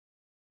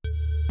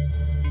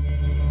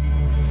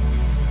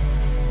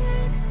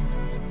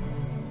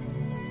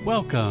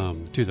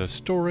Welcome to the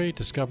Story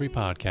Discovery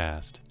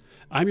Podcast.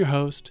 I'm your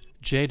host,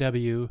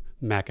 J.W.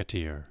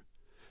 McAteer.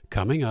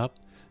 Coming up,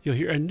 you'll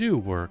hear a new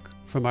work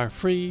from our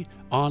free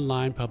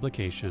online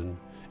publication,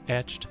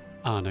 Etched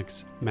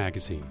Onyx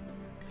Magazine.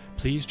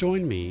 Please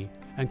join me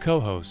and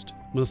co-host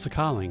Melissa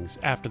Collings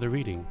after the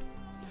reading,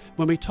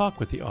 when we talk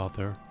with the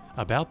author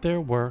about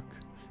their work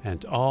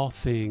and all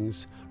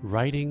things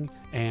writing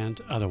and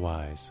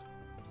otherwise.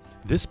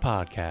 This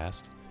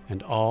podcast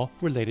and all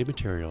related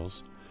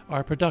materials are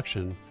a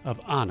production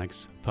of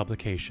Onyx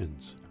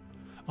Publications.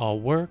 All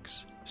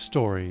works,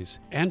 stories,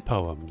 and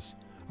poems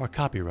are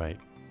copyright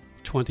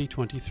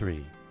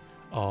 2023,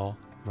 all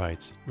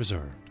rights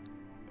reserved.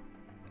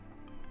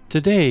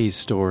 Today's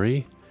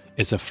story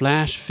is a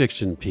flash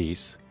fiction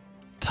piece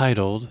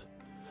titled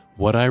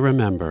What I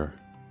Remember,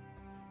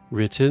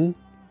 written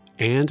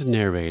and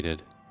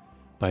narrated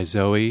by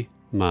Zoe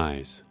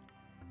Mize.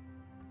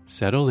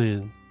 Settle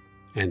in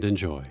and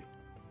enjoy.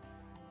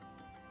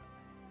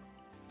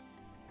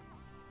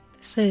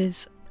 This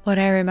is What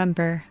I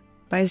Remember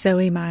by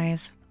Zoe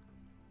Mize.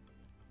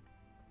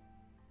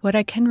 What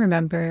I can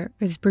remember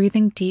is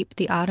breathing deep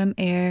the autumn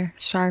air,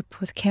 sharp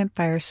with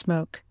campfire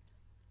smoke,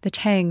 the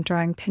tang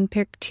drawing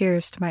pinprick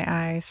tears to my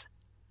eyes.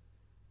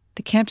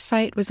 The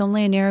campsite was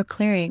only a narrow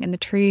clearing, and the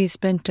trees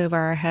bent over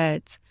our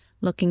heads,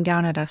 looking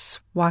down at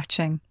us,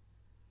 watching.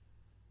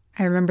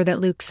 I remember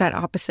that Luke sat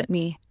opposite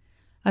me,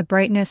 a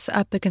brightness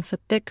up against the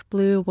thick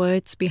blue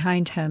woods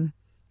behind him.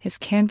 His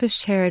canvas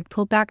chair had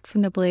pulled back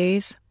from the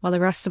blaze, while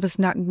the rest of us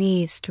knocked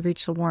knees to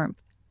reach the warmth.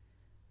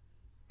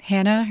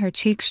 Hannah, her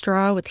cheeks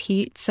raw with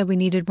heat, said we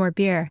needed more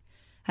beer,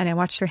 and I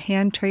watched her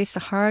hand trace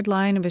a hard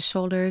line of his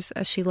shoulders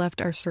as she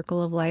left our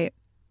circle of light.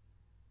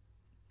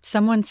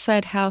 Someone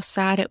said how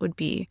sad it would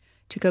be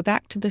to go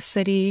back to the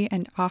city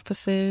and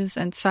offices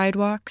and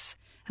sidewalks,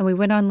 and we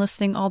went on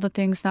listing all the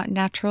things not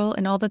natural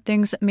and all the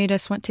things that made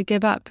us want to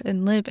give up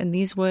and live in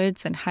these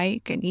woods and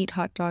hike and eat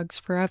hot dogs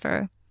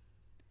forever.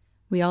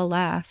 We all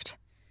laughed.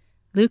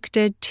 Luke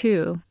did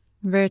too,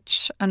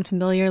 rich,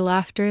 unfamiliar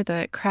laughter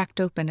that cracked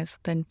open his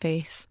thin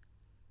face.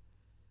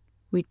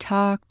 We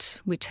talked,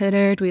 we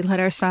tittered, we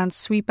let our sounds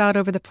sweep out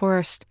over the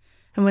forest,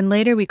 and when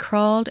later we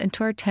crawled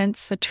into our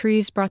tents, the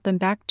trees brought them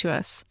back to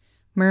us,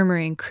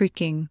 murmuring,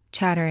 creaking,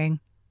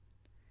 chattering.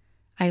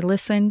 I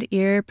listened,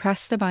 ear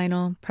pressed to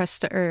vinyl,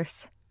 pressed to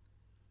earth.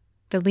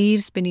 The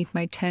leaves beneath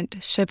my tent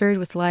shivered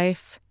with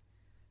life.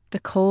 The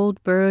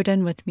cold burrowed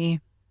in with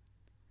me.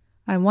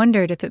 I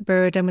wondered if it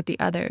burrowed in with the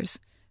others,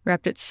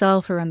 wrapped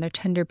itself around their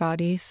tender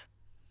bodies.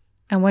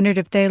 I wondered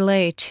if they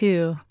lay,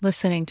 too,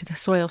 listening to the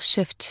soil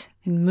shift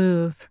and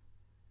move.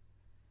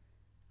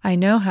 I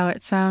know how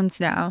it sounds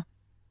now,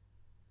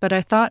 but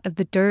I thought of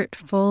the dirt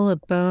full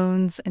of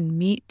bones and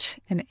meat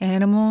and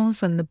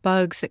animals and the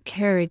bugs that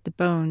carried the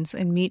bones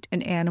and meat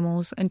and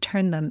animals and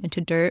turned them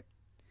into dirt.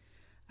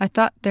 I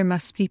thought there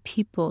must be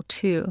people,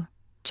 too,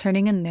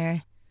 turning in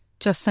there,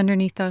 just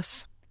underneath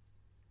us.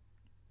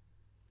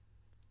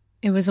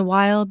 It was a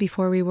while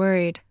before we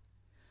worried.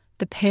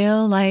 The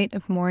pale light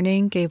of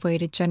morning gave way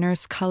to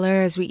generous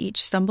color as we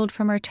each stumbled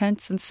from our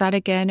tents and sat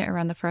again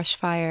around the fresh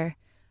fire,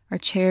 our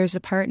chairs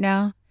apart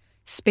now,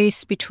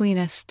 space between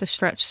us to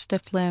stretch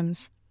stiff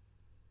limbs.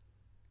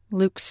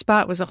 Luke's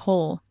spot was a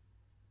hole.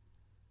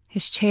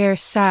 His chair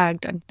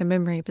sagged under the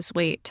memory of his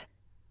weight.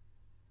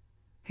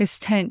 His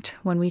tent,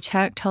 when we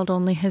checked, held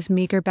only his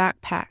meager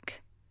backpack.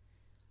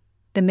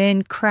 The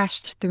men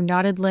crashed through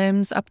knotted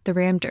limbs up the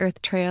rammed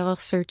earth trail,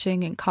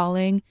 searching and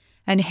calling,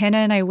 and Hannah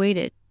and I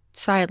waited,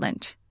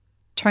 silent,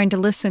 trying to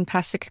listen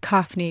past the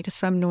cacophony to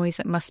some noise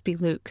that must be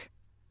Luke.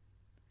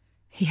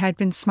 He had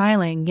been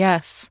smiling,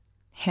 yes.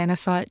 Hannah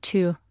saw it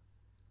too.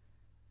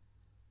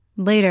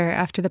 Later,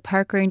 after the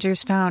park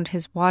rangers found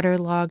his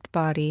water-logged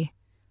body,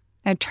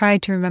 I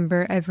tried to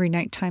remember every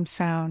nighttime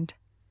sound.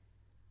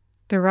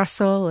 The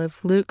rustle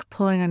of Luke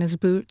pulling on his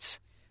boots,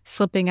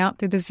 slipping out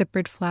through the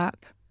zippered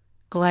flap,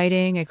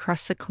 gliding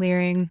across the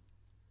clearing,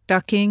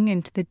 ducking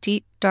into the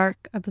deep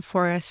dark of the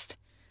forest,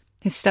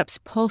 his steps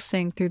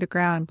pulsing through the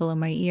ground below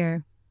my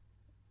ear.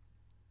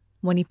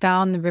 When he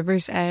found the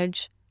river's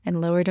edge and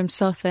lowered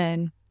himself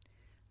in,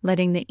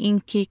 letting the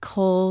inky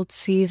cold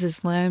seize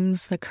his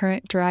limbs, the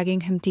current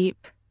dragging him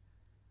deep,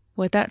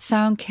 would that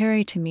sound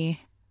carry to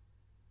me?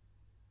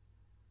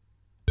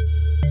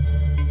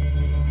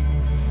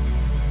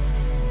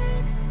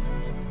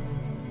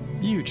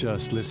 You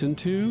just listened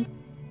to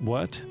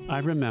What I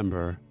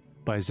Remember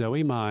by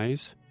Zoe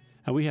Mize.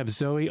 And we have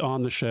Zoe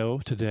on the show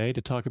today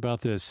to talk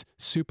about this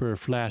super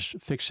flash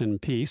fiction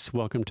piece.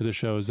 Welcome to the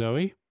show,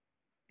 Zoe.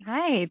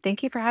 Hi,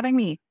 thank you for having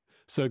me.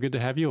 So good to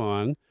have you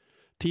on.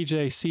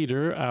 TJ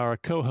Cedar, our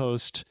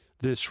co-host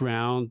this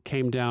round,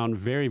 came down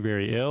very,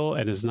 very ill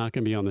and is not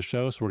going to be on the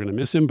show, so we're going to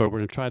miss him, but we're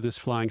going to try this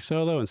flying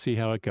solo and see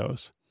how it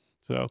goes.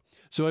 So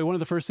one of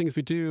the first things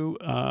we do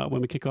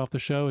when we kick off the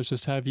show is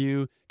just have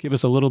you give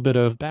us a little bit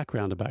of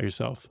background about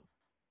yourself.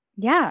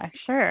 Yeah,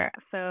 sure.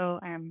 So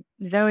I'm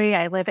Zoe.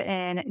 I live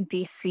in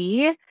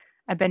DC.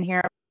 I've been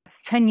here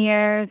 10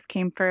 years,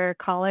 came for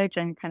college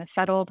and kind of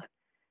settled.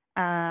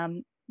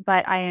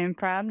 but I am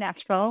from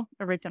Nashville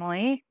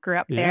originally, grew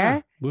up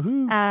Yeah. there.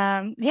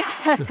 Woohoo.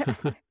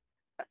 Yeah.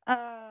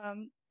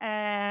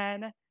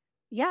 And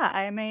yeah,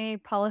 I'm a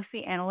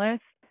policy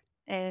analyst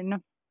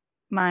in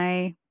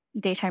my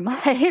daytime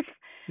life.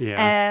 Yeah.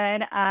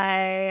 And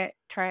I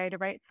try to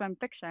write some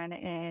fiction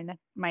in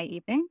my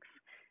evenings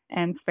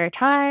and spare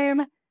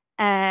time.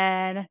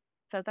 And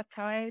so that's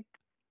how I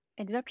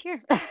ended up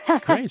here.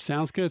 Great.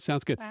 Sounds good.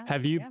 Sounds good. Wow,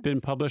 Have you yeah.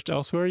 been published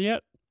elsewhere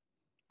yet?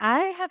 I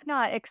have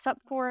not, except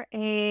for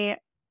a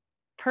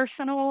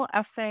personal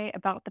essay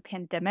about the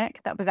pandemic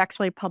that was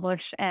actually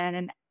published in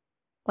an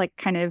like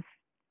kind of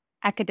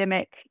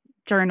academic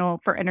journal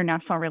for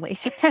international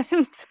relations.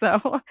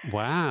 So,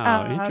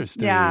 Wow.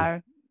 Interesting. yeah,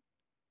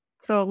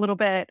 so a little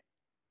bit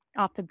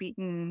off the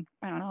beaten,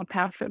 I don't know,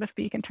 path, so to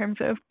speak, in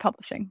terms of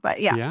publishing. But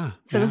yeah, Yeah.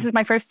 so this Yeah. is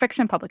my first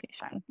fiction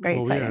publication. Very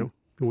Well, exciting.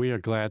 we are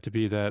glad to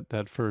be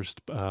that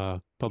first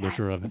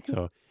publisher of it.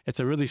 So it's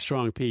a really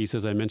strong piece.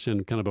 As I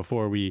mentioned kind of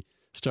before we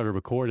started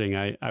recording,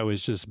 I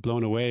was just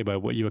blown away by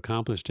what you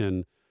accomplished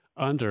in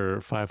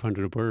under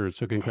 500 words.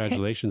 So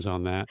congratulations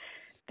on that.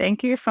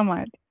 Thank you so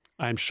much.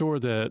 I'm sure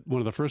that one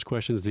of the first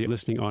questions the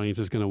listening audience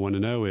is going to want to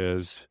know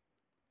is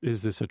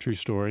this a true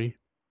story?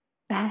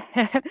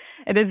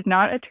 It is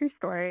not a true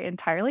story,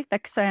 entirely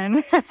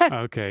fiction,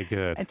 Okay,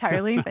 good.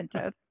 entirely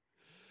invented.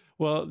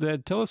 Well,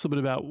 then tell us a bit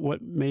about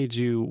what made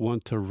you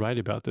want to write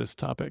about this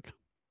topic.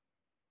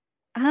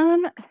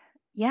 Um,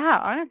 yeah,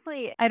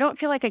 honestly, I don't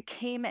feel like I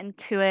came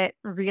into it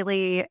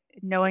really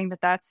knowing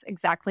that that's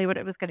exactly what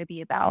it was going to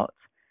be about.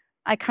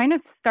 I kind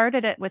of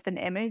started it with an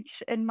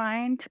image in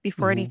mind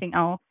before Hmm. anything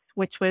else,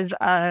 which was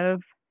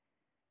of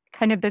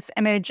kind of this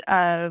image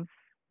of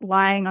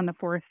lying on the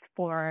fourth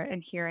floor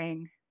and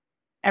hearing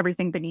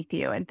everything beneath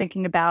you and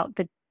thinking about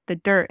the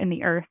dirt in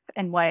the earth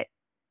and what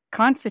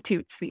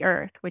constitutes the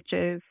earth, which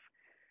is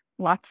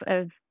lots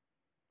of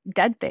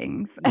dead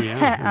things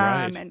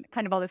Yeah, right. and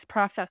kind of all this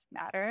processed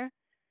matter.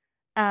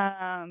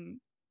 Um,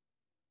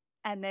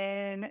 and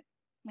then,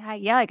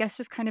 yeah, I guess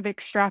just kind of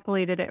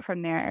extrapolated it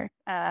from there,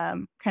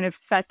 kind of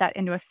set that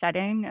into a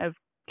setting of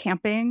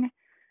camping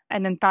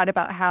and then thought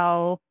about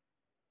how,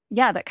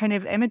 yeah, that kind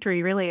of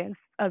imagery really is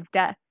of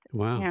death.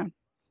 Wow. Yeah.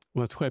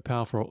 Well, it's quite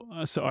powerful.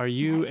 So are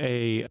you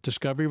a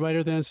discovery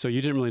writer then? So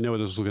you didn't really know where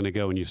this was going to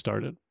go when you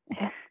started.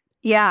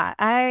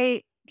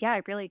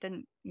 I really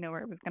didn't know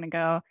where it was going to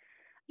go.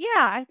 Yeah,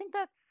 I think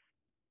that's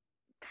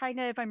kind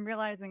of I'm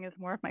realizing is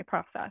more of my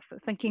process. So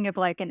thinking of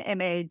like an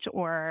image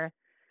or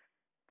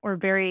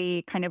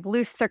very kind of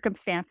loose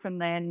circumstance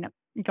and then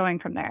going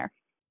from there.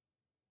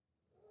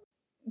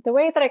 The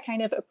way that I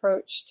kind of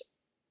approached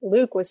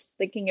Luke was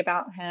thinking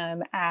about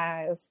him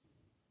as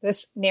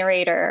this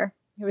narrator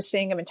who was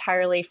seeing him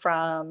entirely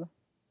from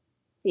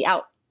the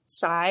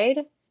outside.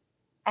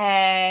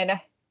 And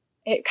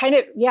it kind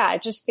of, yeah,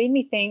 it just made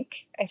me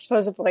think, I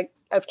suppose,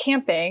 of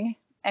camping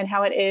and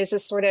how it is a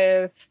sort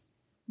of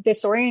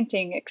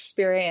disorienting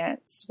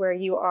experience where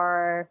you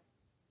are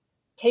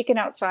taken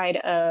outside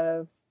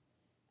of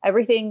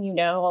everything, you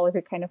know, all of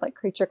your kind of like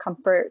creature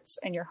comforts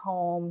and your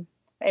home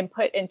and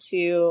put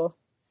into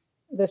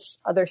this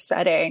other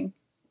setting,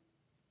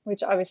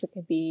 which obviously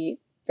could be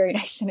very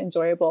nice and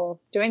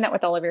enjoyable doing that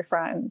with all of your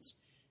friends.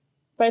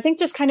 But I think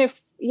just kind of,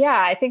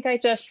 yeah, I think I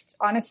just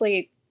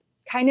honestly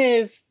kind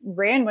of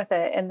ran with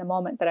it in the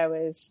moment that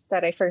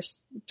I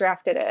first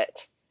drafted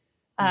it.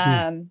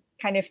 Mm-hmm.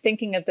 Kind of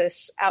thinking of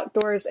this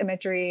outdoors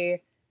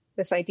imagery,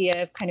 this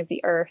idea of kind of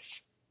the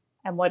earth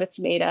and what it's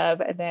made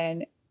of, and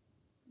then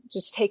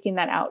just taking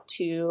that out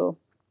to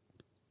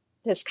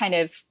this kind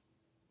of,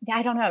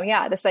 I don't know,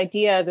 yeah, this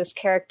idea, this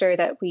character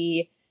that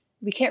we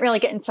can't really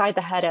get inside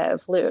the head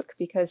of Luke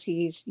because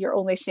you're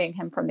only seeing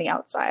him from the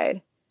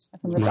outside,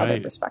 from this other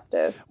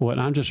perspective. Well,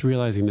 and I'm just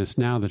realizing this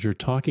now that you're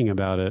talking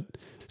about it.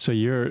 So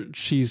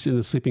she's in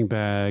the sleeping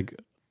bag,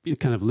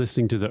 kind of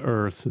listening to the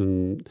earth,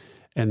 and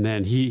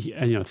then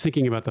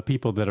thinking about the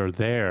people that are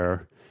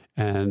there,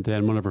 and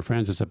then one of her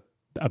friends is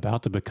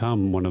about to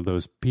become one of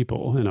those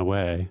people in a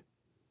way.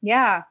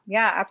 Yeah,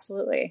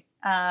 absolutely.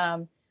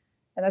 And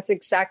that's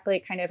exactly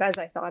kind of as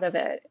I thought of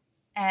it.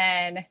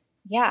 And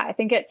yeah, I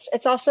think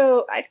it's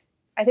also,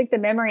 I think the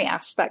memory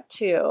aspect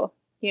too,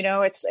 you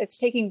know, it's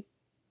taking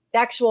the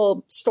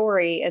actual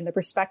story and the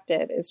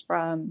perspective is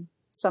from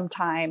some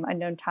time,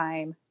 unknown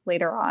time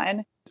later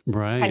on,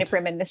 right? Kind of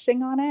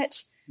reminiscing on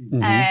it.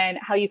 Mm-hmm. And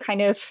how you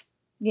kind of,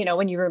 you know,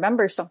 when you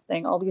remember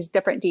something, all these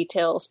different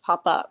details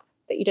pop up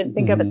that you didn't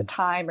think of at the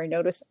time or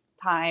notice at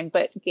the time,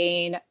 but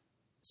gain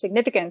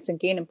significance and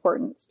gain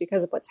importance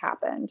because of what's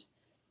happened.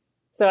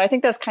 So I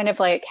think that's kind of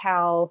like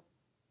how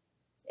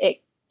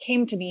it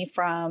came to me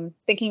from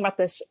thinking about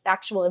this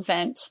actual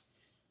event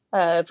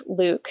of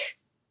Luke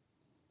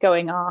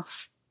going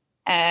off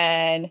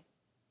and,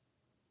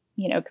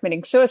 you know,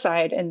 committing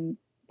suicide in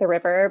the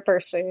river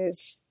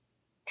versus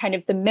kind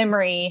of the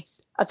memory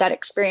of that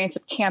experience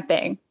of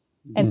camping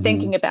and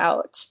thinking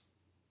about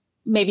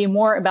maybe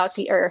more about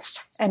the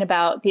earth and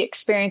about the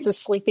experience of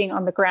sleeping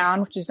on the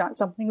ground, which is not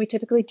something we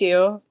typically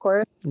do, of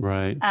course.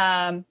 Right.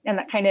 And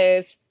that kind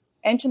of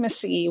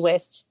intimacy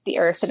with the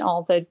earth and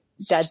all the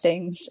dead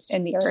things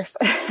in the earth.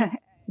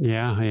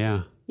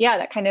 Yeah. Yeah,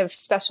 that kind of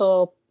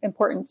special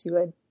importance you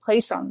would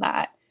place on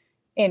that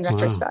in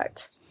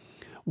retrospect.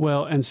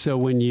 Well, and so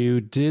when you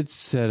did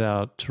set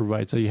out to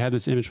write, so you had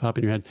this image pop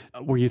in your head,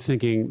 were you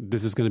thinking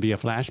this is going to be a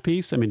flash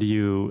piece? I mean, do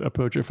you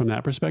approach it from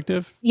that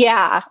perspective?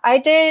 Yeah, I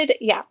did.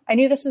 Yeah, I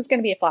knew this was going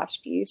to be a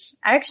flash piece.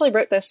 I actually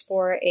wrote this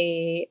for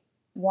a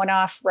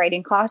one-off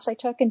writing class I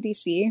took in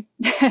DC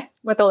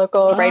with a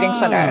local writing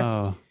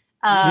center.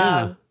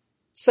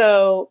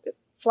 So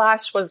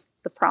flash was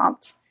the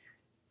prompt.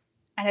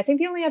 And I think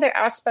the only other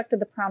aspect of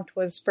the prompt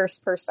was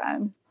first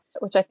person,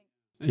 which I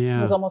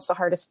think was almost the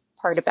hardest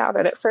part about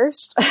it at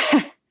first.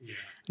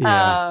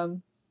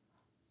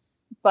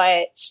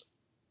 But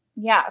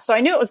yeah, so I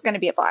knew it was going to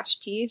be a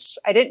flash piece.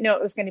 I didn't know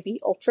it was going to be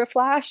ultra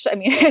flash. I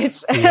mean,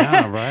 it's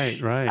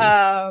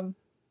right.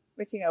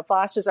 Which,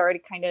 flash is already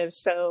kind of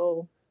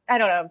so, I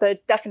don't know, the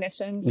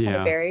definitions kind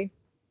of vary.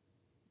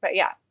 But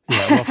yeah.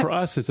 Well, for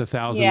us, it's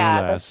 1,000 or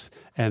less.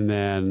 And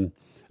then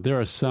there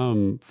are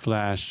some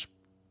flash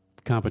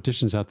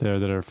competitions out there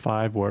that are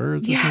 5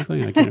 words or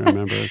something. I can't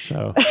remember.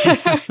 So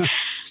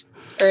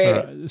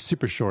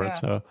super short. Yeah.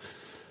 So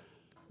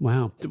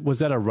wow. Was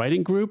that a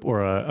writing group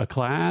or a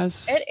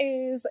class? It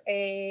is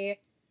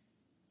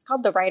it's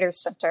called the Writers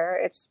Center.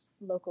 It's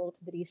local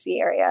to the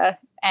DC area.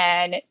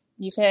 And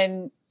you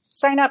can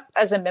sign up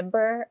as a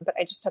member, but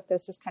I just took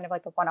this as kind of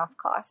like a one-off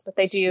class. But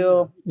they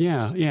do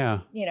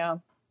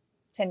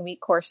 10-week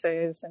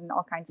courses and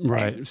all kinds of things.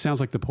 Right. Sounds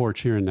like the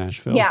Porch here in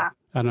Nashville. Yeah.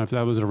 I don't know if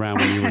that was around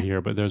when you were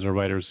here, but there's a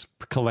writers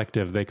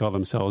collective. They call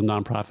themselves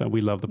nonprofit.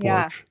 We love the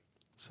Porch.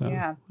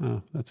 So,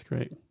 that's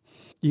great.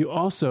 You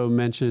also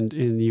mentioned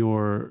in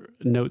your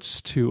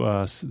notes to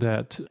us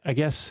that I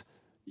guess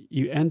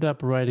you end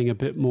up writing a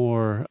bit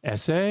more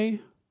essay,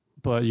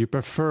 but you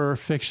prefer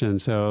fiction.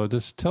 So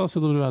just tell us a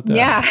little bit about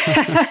that.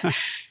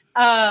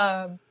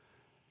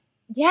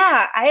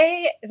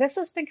 This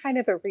has been kind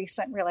of a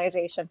recent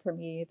realization for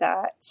me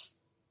that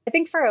I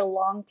think for a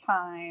long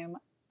time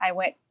I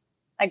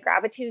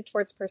gravitated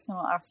towards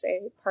personal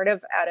essay, out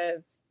of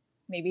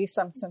maybe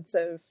some sense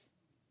of,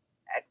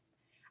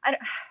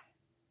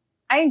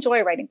 I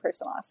enjoy writing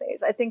personal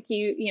essays. I think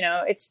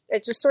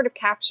it just sort of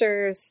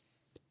captures,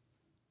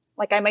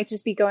 like I might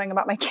just be going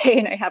about my day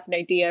and I have an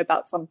idea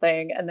about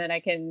something and then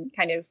I can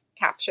kind of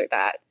capture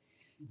that.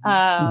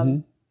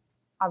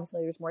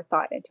 Obviously there's more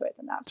thought into it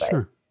than that,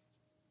 but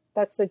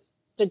that's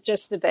the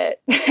gist of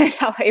it. And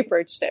how I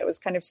approached it was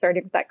kind of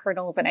starting with that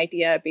kernel of an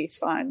idea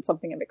based on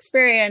something I've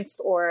experienced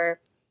or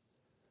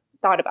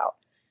thought about.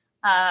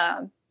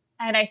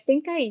 And I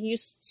think I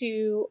used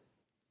to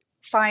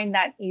find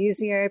that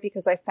easier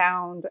because I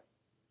found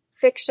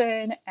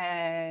fiction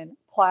and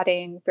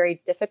plotting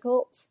very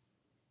difficult.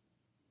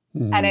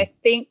 And I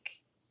think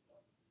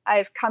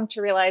I've come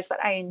to realize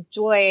that I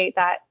enjoy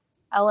that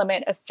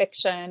element of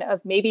fiction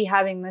of maybe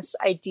having this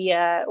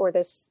idea or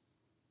this,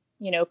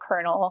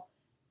 kernel,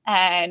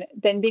 and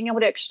then being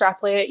able to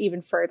extrapolate it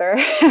even further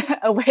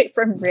away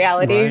from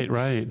reality.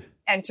 Right.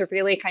 And to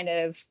really kind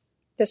of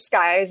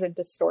disguise and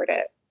distort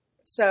it.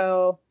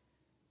 So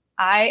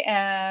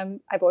I've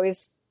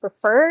always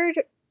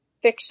preferred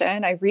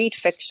fiction. I read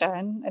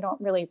fiction. I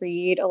don't really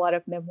read a lot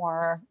of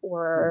memoir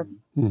or,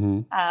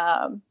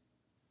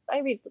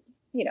 I read,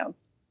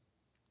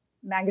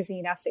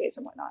 magazine essays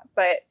and whatnot,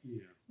 but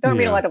don't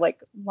read a lot of like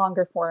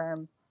longer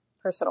form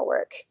personal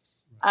work.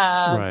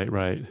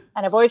 Right.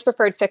 And I've always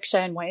preferred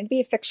fiction, wanted to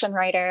be a fiction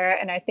writer.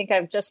 And I think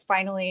I've just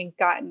finally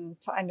gotten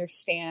to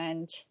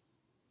understand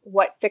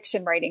what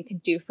fiction writing can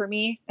do for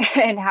me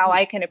and how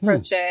I can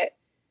approach it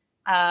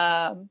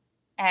and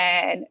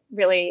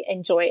really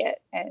enjoy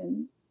it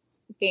and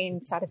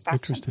gain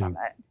satisfaction from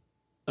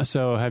it.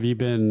 So have you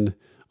been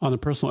on the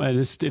personal, and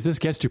if this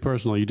gets too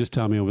personal, you just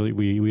tell me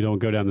we don't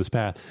go down this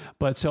path.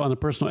 But so on the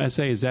personal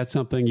essay, is that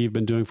something you've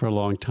been doing for a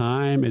long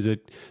time? Is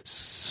it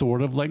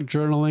sort of like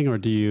journaling, or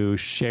do you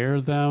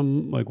share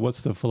them? Like, what's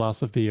the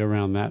philosophy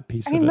around that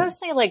piece of it?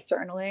 Mostly like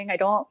journaling. I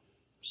don't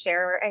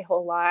share a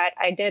whole lot.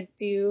 I had a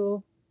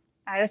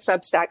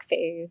Substack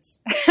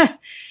phase.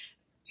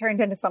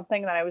 Turned into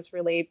something that I was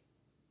really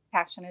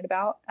passionate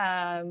about.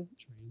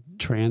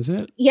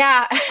 Transit?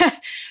 Yeah.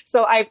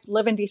 So I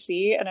live in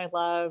DC and I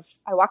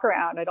walk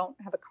around. I don't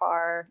have a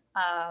car.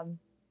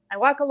 I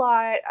walk a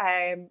lot.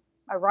 I'm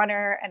a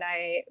runner and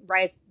I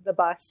ride the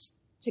bus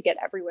to get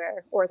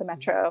everywhere, or the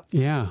metro.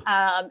 Yeah.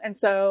 And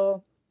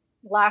so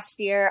last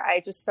year I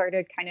just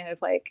started kind of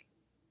like,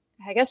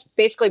 I guess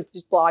basically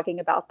just blogging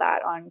about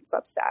that on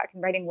Substack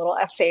and writing little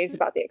essays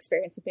about the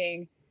experience of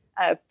being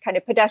a kind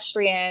of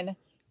pedestrian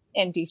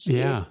in DC.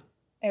 Yeah.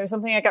 It was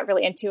something I got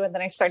really into, and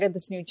then I started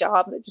this new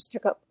job that just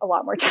took up a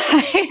lot more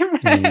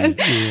time.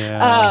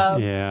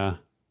 Yeah.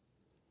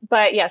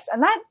 But yes,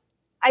 and that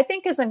I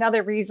think is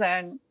another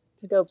reason,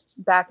 to go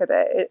back a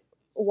bit,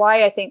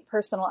 why I think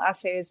personal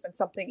essay has been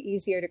something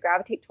easier to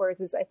gravitate towards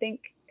is I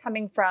think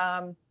coming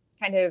from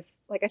kind of,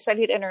 like I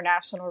studied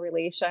international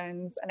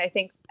relations, and I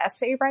think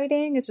essay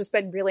writing has just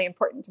been really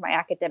important to my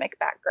academic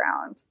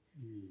background.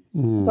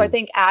 So I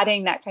think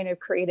adding that kind of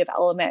creative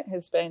element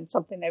has been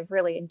something I've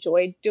really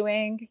enjoyed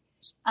doing.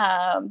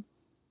 And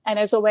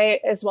as a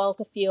way as well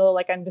to feel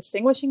like I'm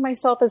distinguishing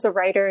myself as a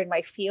writer in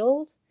my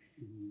field.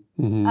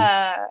 Mm-hmm.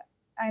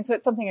 And so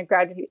it's something I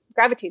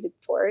gravitated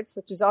towards,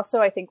 which is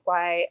also, I think,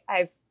 why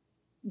I've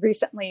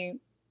recently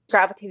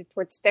gravitated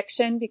towards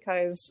fiction,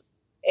 because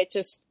it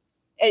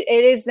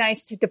is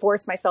nice to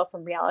divorce myself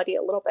from reality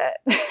a little bit.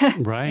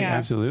 Right. Yeah.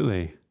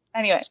 Absolutely.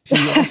 Anyway. So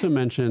you also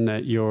mentioned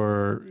that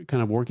you're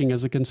kind of working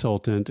as a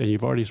consultant, and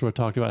you've already sort of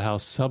talked about how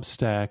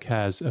Substack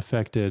has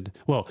affected,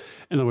 well,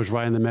 in other words,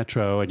 riding the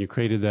metro, and you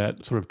created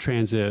that sort of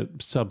transit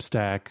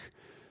Substack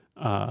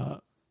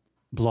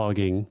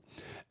blogging.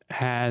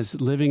 Has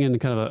living in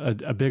kind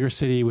of a bigger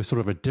city with sort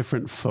of a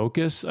different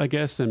focus, I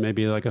guess, than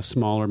maybe like a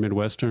smaller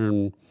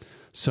Midwestern,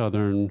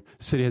 Southern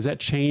city. Has that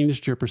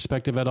changed your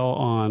perspective at all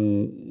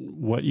on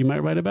what you might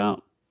write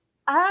about?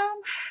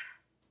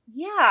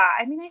 Yeah.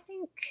 I mean, I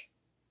think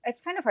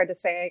it's kind of hard to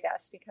say, I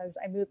guess, because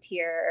I moved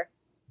here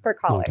for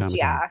college.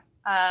 Yeah.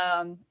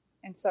 And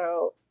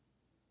so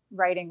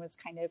writing was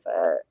kind of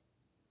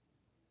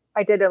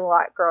I did it a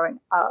lot growing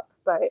up,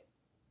 but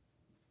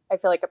I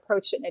feel like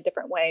approached it in a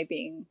different way,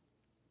 being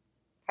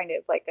kind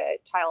of like a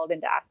child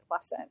into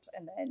adolescent,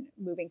 and then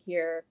moving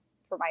here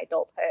for my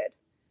adulthood.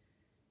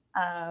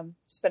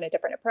 Just been a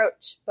different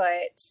approach,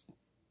 but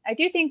I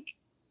do think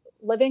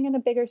living in a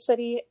bigger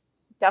city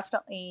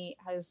definitely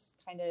has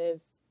kind of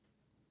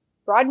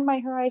broadened my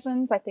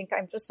horizons. I think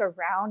I'm just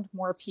around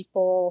more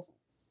people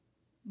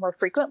more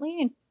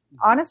frequently. And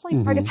honestly,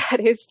 part of that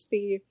is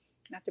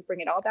not to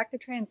bring it all back to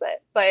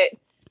transit, but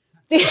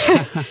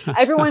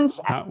everyone's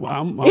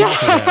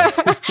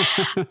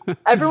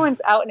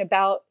everyone's out and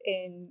about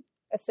in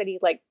a city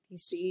like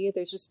DC.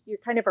 You're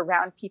kind of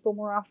around people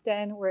more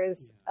often,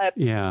 whereas a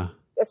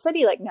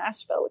city like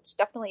Nashville, which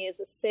definitely is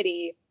a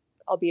city,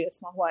 albeit a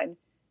small one,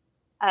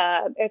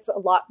 it's a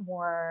lot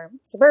more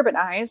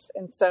suburbanized,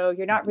 and so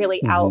you're not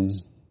really out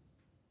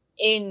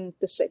in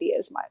the city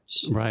as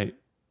much, right,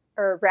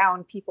 or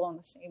around people in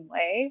the same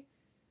way.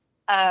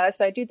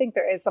 So I do think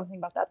there is something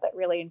about that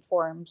really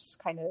informs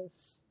kind of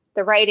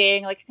the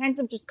writing, like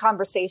kinds of just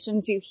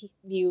conversations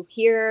you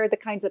hear, the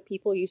kinds of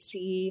people you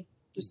see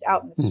just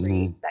out in the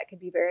street that could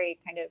be very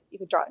kind of, you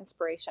could draw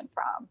inspiration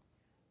from,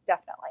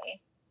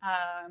 definitely.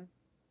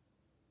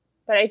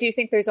 But I do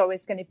think there's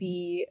always going to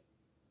be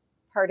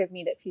part of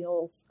me that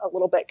feels a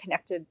little bit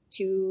connected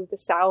to the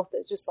South.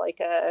 It's just like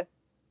a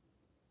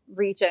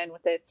region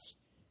with its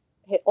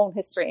own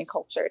history and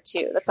culture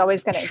too. That's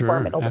always going to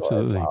inform it a little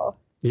as well.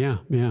 Yeah.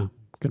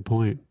 Good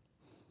point.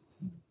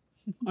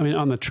 I mean,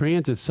 on the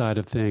transit side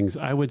of things,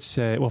 I would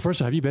say, well, first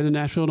of all, have you been to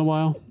Nashville in a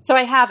while? So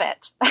I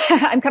haven't.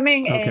 I'm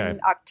coming in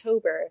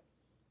October,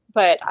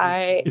 but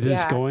It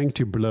is going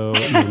to blow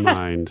your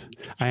mind.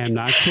 I am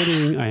not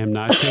kidding.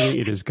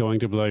 It is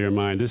going to blow your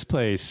mind. This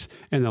place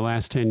in the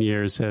last 10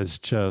 years has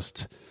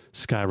just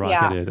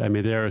skyrocketed. Yeah. I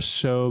mean, there are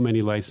so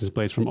many license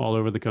plates from all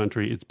over the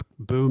country. It's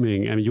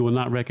booming. I mean, you will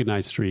not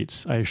recognize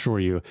streets. I assure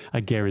you. I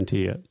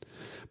guarantee it.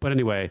 But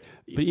anyway,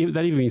 that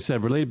even being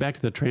said, related back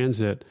to the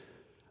transit,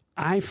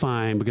 I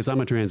find, because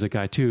I'm a transit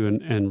guy too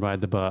and ride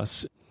the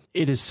bus,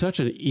 it is such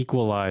an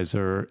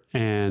equalizer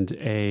and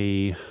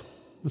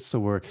what's the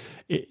word?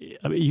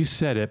 I mean, you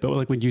said it, but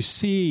like when you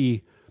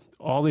see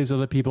all these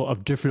other people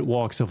of different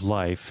walks of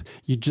life,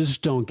 you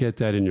just don't get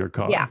that in your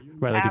car. Yeah,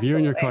 right. Like if you're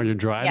in your car and you're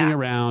driving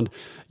around,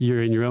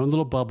 you're in your own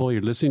little bubble,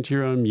 you're listening to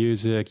your own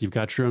music, you've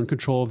got your own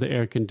control of the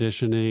air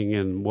conditioning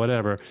and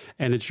whatever,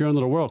 and it's your own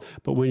little world.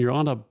 But when you're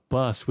on a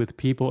bus with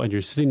people and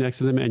you're sitting next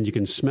to them and you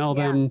can smell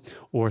them,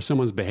 or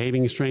someone's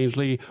behaving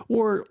strangely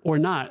or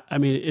not, I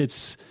mean,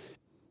 it's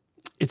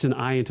an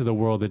eye into the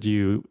world that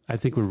I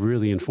think would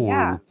really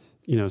inform,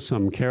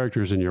 some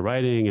characters in your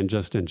writing and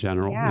just in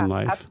general in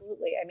life.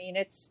 Absolutely. I mean,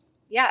 it's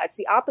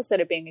the opposite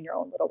of being in your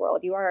own little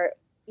world.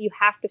 You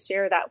have to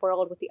share that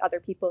world with the other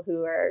people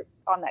who are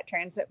on that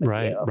transit with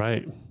you.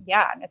 Right.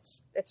 Yeah. And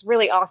it's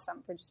really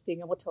awesome for just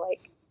being able to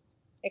like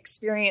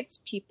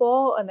experience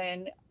people and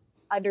then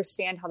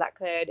understand how that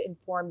could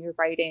inform your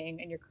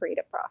writing and your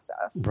creative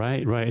process.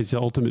 Right. It's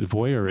the ultimate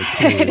voyeur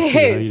experience. It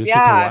is. You just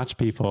get to watch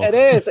people. It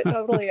is. It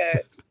totally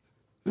is.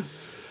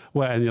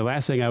 Well, and the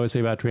last thing I would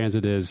say about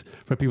transit is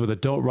for people that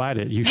don't ride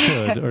it, you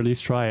should, or at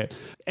least try it.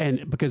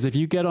 And because if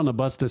you get on a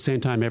bus at the same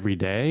time every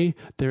day,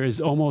 there is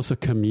almost a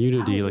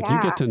community. You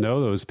get to know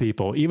those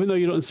people, even though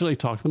you don't necessarily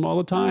talk to them all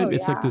the time.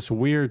 It's like this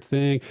weird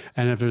thing.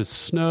 And if there's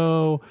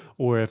snow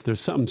or if there's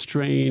something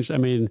strange, I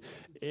mean,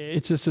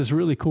 it's just this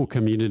really cool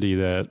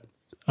community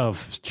of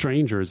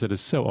strangers that is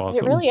so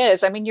awesome. It really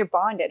is. I mean, you're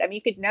bonded. I mean,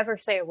 you could never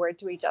say a word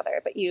to each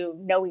other, but you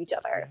know each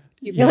other.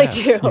 You really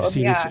do. You've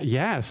seen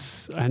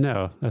yes, I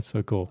know. That's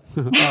so cool.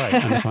 All right,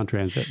 enough on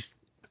transit.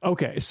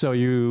 Okay, so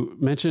you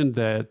mentioned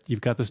that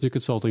you've got this new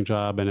consulting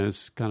job and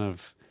it's kind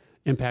of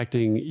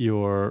impacting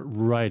your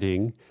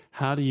writing.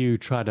 How do you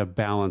try to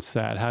balance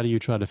that? How do you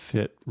try to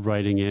fit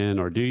writing in,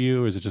 or do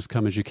you? Or is it just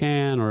come as you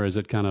can, or is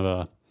it kind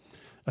of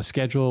a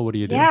schedule? What do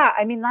you do? Yeah,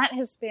 I mean, that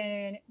has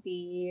been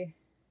the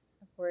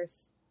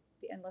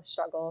endless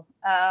struggle.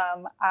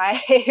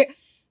 I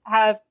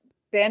have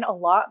been a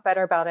lot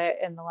better about it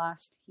in the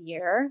last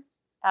year,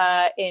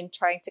 in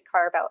trying to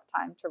carve out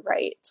time to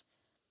write,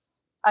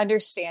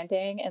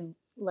 understanding and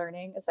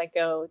learning as I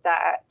go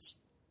that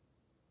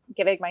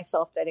giving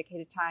myself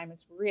dedicated time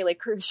is really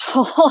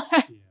crucial.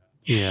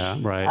 Yeah,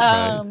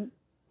 right.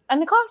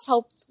 And the class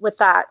helped with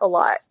that a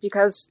lot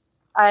because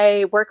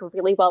I work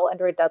really well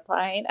under a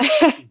deadline.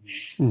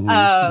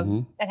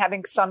 And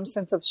having some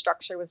sense of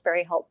structure was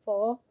very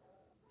helpful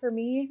for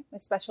me,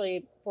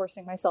 especially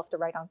forcing myself to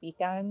write on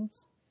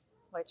weekends,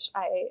 which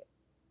I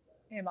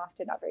am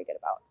often not very good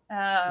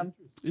about.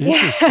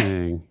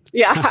 Interesting.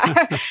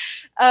 Yeah.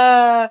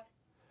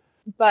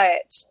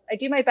 But I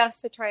do my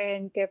best to try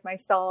and give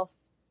myself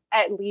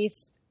at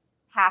least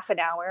half an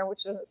hour,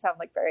 which doesn't sound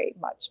like very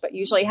much, but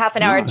usually half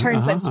an hour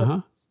turns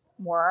into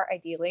more,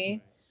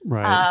 ideally.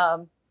 Right.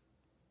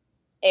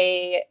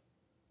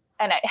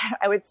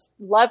 I would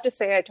love to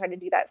say I try to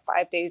do that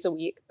 5 days a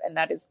week, and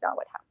that is not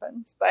what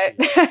happens. But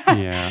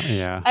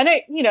yeah. And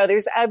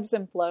there's ebbs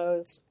and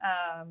flows.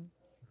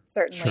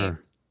 Certainly. Sure.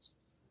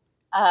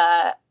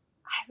 I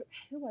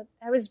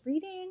was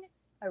reading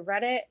a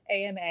Reddit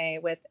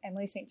AMA with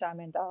Emily St. John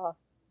Mandel,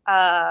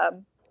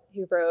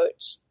 who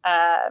wrote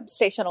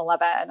Station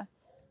 11.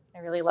 I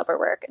really love her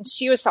work. And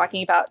she was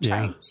talking about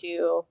how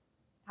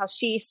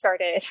she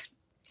started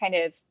kind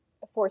of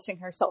forcing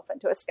herself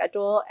into a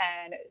schedule.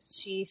 And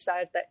she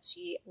said that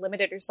she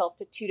limited herself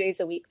to 2 days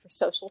a week for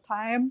social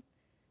time.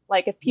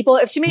 Like if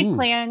she made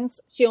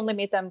plans, she only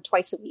made them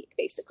twice a week,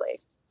 basically.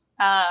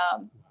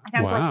 And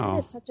I was like, that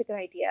is such a good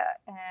idea.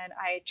 And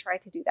I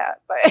tried to do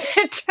that, but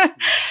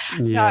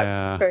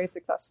not very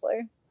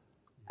successfully.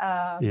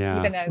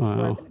 Even as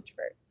more of an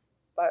introvert.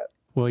 But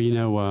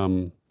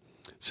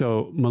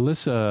so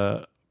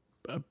Melissa,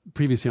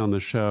 previously on the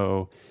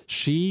show,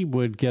 she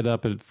would get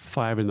up at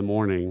 5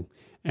 a.m.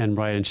 and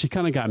write, and she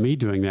kind of got me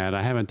doing that.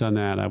 I haven't done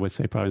that, I would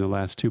say, probably in the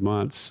last 2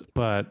 months,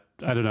 but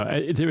I don't know.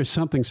 There is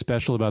something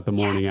special about the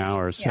morning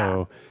hours.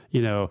 So,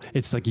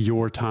 it's like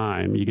your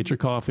time. You get your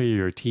coffee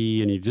or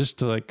tea and you just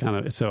so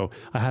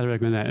I highly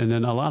recommend that. And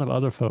then a lot of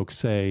other folks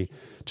say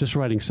just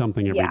writing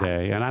something every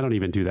day. And I don't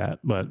even do that,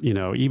 but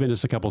even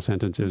just a couple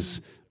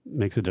sentences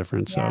makes a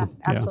difference. Yeah, so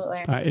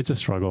absolutely. It's a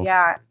struggle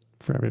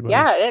for everybody.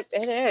 Yeah,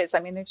 it is.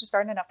 I mean, there just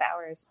aren't enough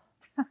hours.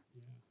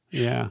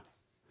 Yeah.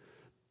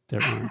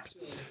 There aren't.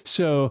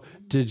 So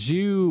did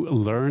you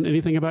learn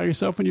anything about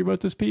yourself when you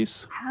wrote this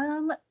piece?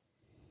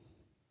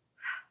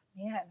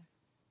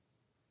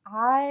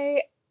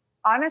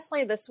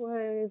 Honestly, this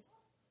was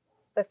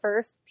the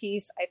first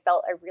piece I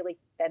felt I really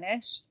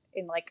finished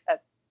in like a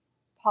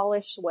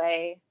polished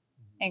way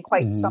in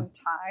quite some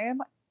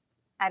time.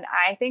 And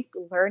I think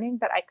learning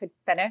that I could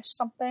finish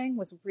something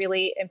was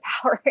really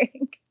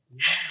empowering.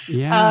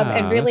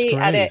 And really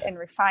edit and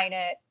refine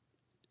it.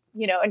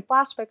 In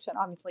flash fiction,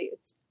 obviously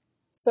it's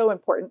so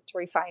important to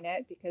refine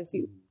it because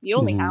you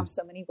only have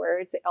so many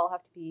words. They all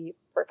have to be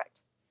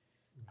perfect.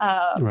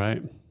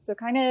 Right. So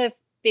kind of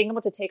being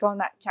able to take on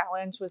that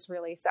challenge was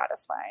really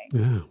satisfying.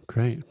 Yeah,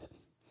 great.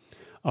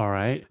 All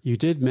right. You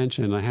did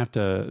mention,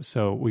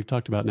 so we've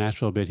talked about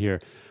Nashville a bit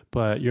here,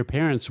 but your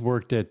parents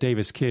worked at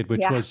Davis Kidd,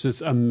 which was this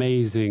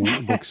amazing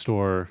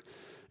bookstore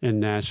in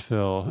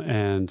Nashville,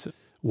 and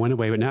went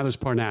away, but now there's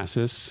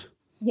Parnassus.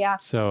 Yeah.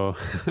 So,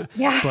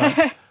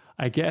 but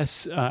I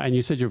guess, and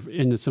you said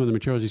in some of the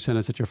materials you sent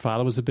us that your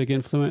father was a big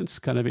influence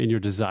kind of in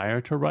your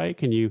desire to write.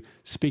 Can you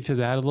speak to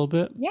that a little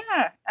bit? Yeah.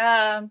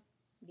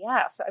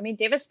 So,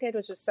 Davis Kidd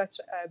was just such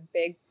a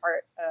big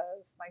part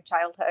of my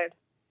childhood.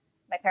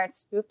 My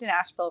parents moved to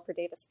Nashville for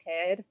Davis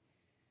Kidd.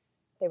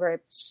 They were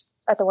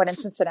at the one in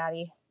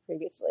Cincinnati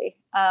previously.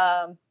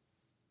 And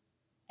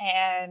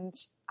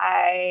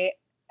I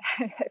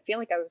feel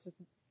like I was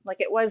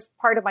it was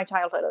part of my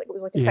childhood. Like it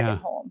was like a second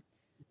home,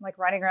 like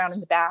running around in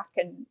the back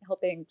and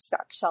helping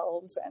stock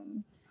shelves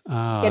and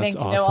getting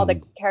to know all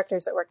the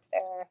characters that worked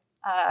there.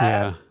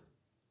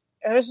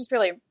 It was just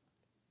really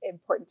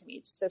important to me.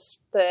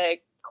 Just the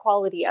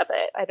quality of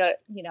it. I don't,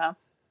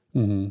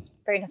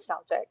 very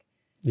nostalgic.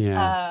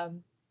 Yeah.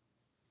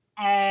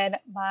 And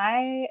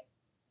my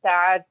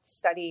dad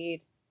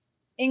studied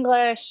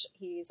English.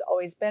 He's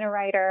always been a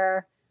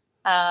writer.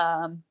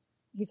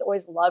 He's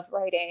always loved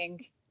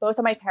writing. Both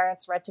of my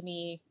parents read to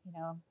me,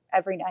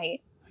 every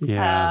night.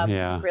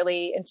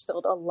 Really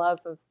instilled a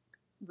love of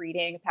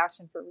reading, a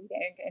passion for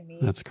reading in me.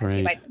 That's great. As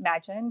you might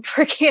imagine,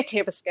 working at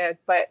Davis Kidd.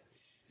 But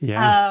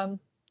I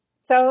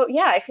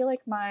feel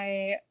like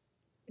my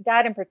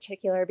dad in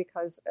particular,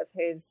 because of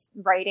his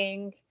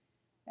writing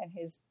and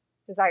his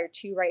desire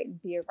to write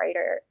and be a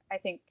writer, I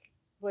think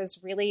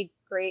was really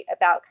great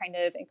about kind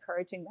of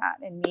encouraging that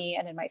in me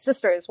and in my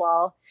sister as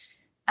well.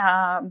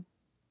 I've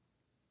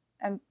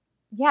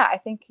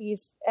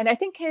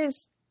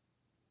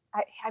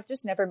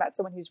just never met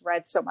someone who's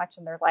read so much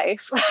in their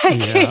life.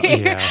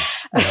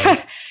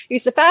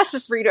 He's the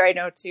fastest reader I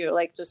know too,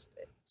 like just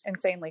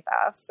insanely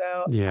fast.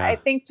 So I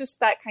think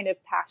just that kind of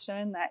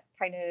passion, that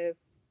kind of,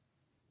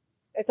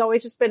 it's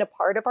always just been a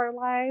part of our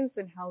lives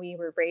and how we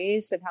were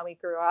raised and how we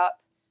grew up.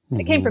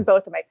 It came from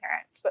both of my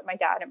parents, but my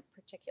dad in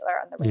particular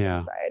on the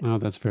writing side. Oh,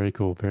 that's very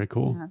cool. Very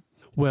cool. Yeah.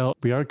 Well,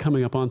 we are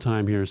coming up on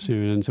time here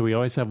soon. And so we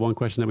always have one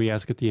question that we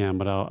ask at the end,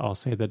 but I'll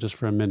say that just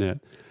for a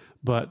minute.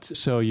 But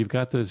so you've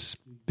got this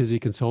busy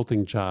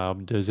consulting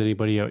job. Does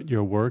anybody at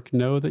your work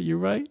know that you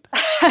write?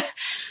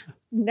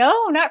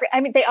 No, not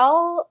I mean, they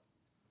all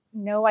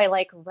know I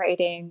like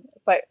writing,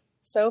 but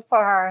so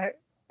far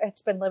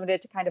it's been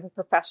limited to kind of a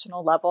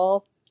professional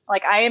level.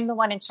 Like I am the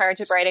one in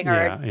charge of writing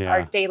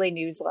our daily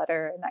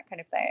newsletter and that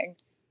kind of thing.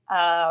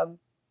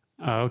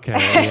 Okay.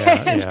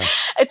 Yeah.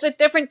 It's a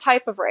different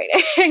type of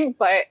writing,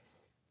 but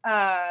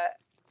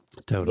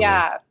totally.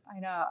 Yeah, I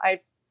know.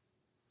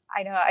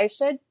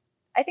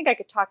 I think I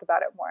could talk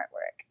about it more at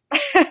work.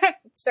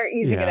 Start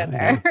using it in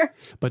there. Yeah.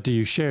 But do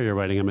you share your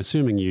writing? I'm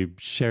assuming you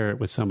share it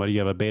with somebody. You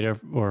have a beta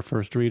or a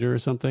first reader or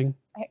something?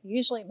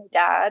 Usually my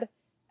dad.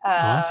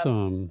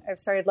 Awesome. I've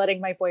started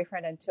letting my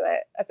boyfriend into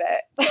it a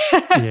bit.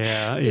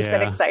 Yeah. It's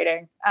been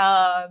exciting.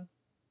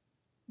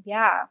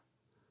 Yeah.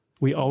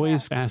 We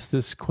always ask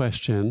this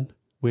question,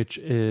 which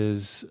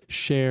is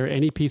share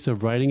any piece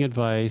of writing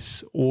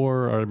advice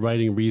or a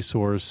writing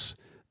resource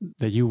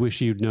that you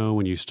wish you'd known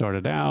when you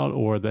started out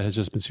or that has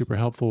just been super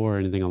helpful or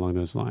anything along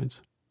those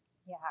lines.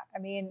 Yeah. I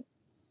mean,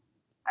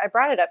 I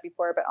brought it up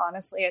before, but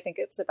honestly, I think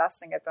it's the best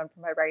thing I've done for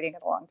my writing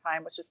in a long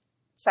time, which is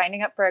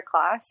signing up for a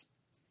class.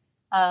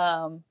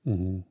 I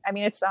mean,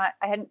 I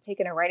hadn't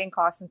taken a writing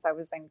class since I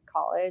was in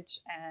college.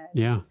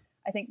 And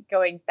I think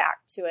going back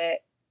to it,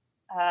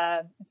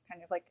 it's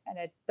kind of like an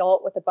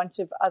adult with a bunch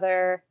of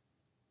other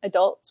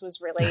adults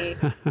was really,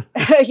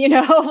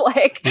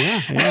 it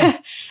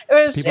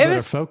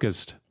was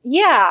focused.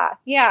 Yeah.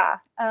 Yeah.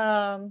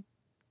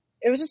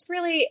 It was just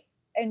really,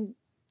 and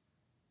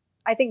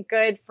I think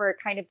good for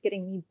kind of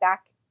getting me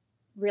back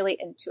really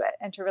into it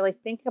and to really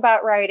think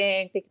about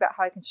writing, think about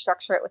how I can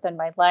structure it within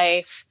my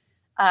life,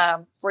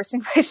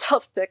 forcing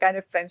myself to kind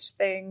of finish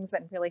things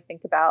and really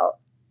think about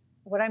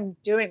what I'm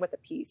doing with the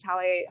piece, how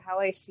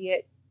I see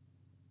it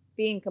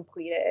being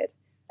completed.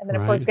 And then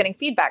of course getting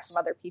feedback from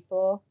other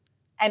people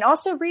and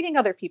also reading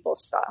other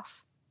people's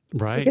stuff.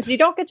 Right. Because you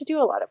don't get to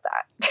do a lot of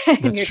that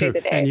in your day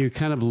to day. And you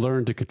kind of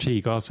learn to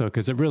critique also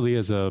because it really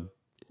is a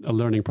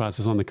learning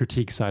process on the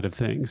critique side of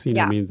things. You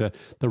know what I mean?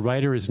 The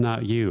writer is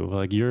not you.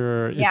 Like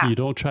if you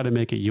don't try to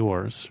make it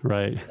yours,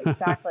 right?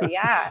 Exactly.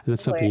 Yeah.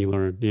 That's something you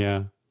learn.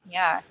 Yeah.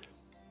 Yeah.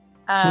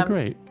 Well,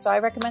 great. So I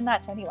recommend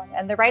that to anyone.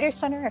 And the Writers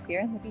Center, if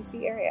you're in the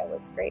DC area,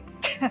 was great.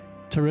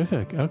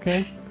 Terrific.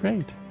 Okay,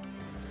 great.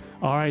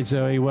 All right,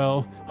 Zoe.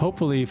 Well,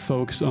 hopefully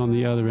folks on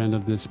the other end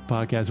of this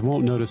podcast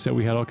won't notice that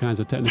we had all kinds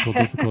of technical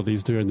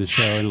difficulties during the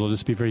show, and it'll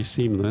just be very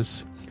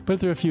seamless. But if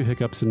there are a few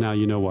hiccups, and now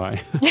you know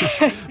why.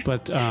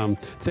 But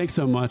thanks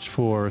so much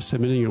for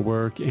submitting your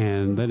work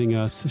and letting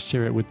us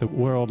share it with the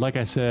world. Like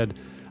I said,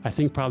 I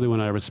think probably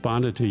when I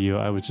responded to you,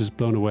 I was just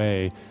blown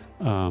away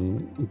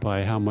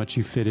by how much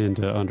you fit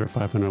into under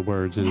 500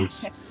 words. And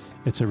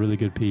it's a really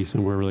good piece,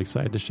 and we're really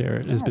excited to share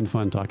it. And it's been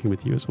fun talking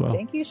with you as well.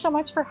 Thank you so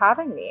much for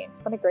having me.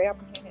 It's been a great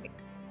opportunity.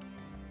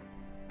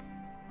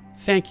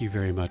 Thank you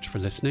very much for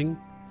listening.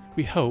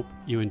 We hope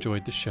you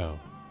enjoyed the show.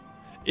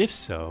 If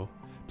so,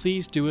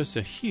 please do us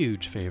a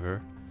huge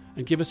favor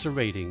and give us a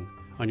rating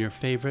on your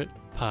favorite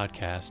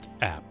podcast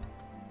app.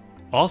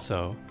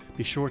 Also,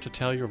 be sure to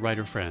tell your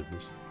writer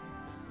friends.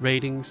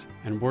 Ratings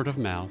and word of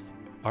mouth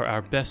are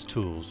our best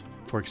tools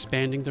for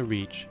expanding the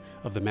reach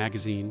of the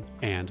magazine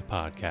and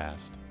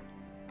podcast.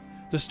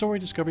 The Story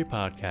Discovery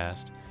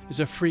Podcast is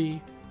a free,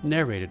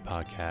 narrated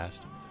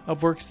podcast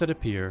of works that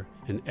appear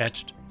in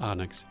Etched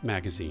Onyx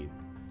magazine.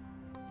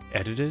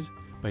 Edited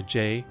by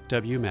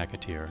J.W.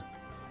 McAteer,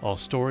 all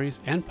stories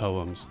and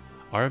poems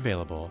are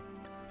available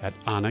at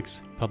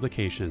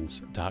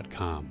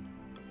onyxpublications.com.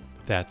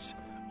 That's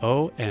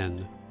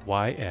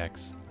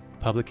ONYX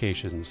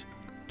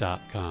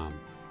publications.com.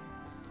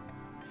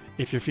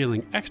 If you're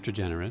feeling extra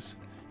generous,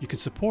 you can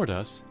support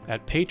us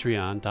at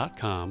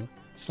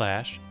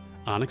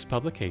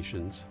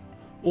patreon.com/onyxpublications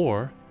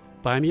or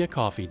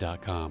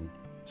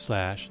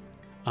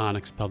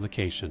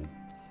buymeacoffee.com/onyxpublication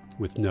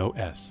with no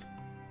S.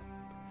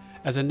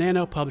 As a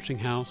nano publishing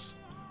house,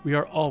 we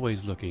are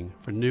always looking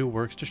for new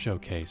works to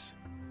showcase.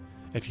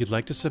 If you'd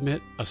like to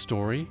submit a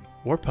story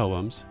or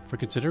poems for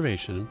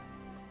consideration,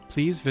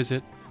 please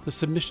visit the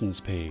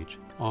submissions page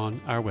on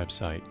our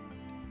website.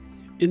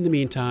 In the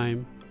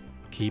meantime,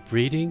 keep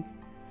reading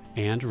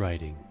and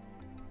writing.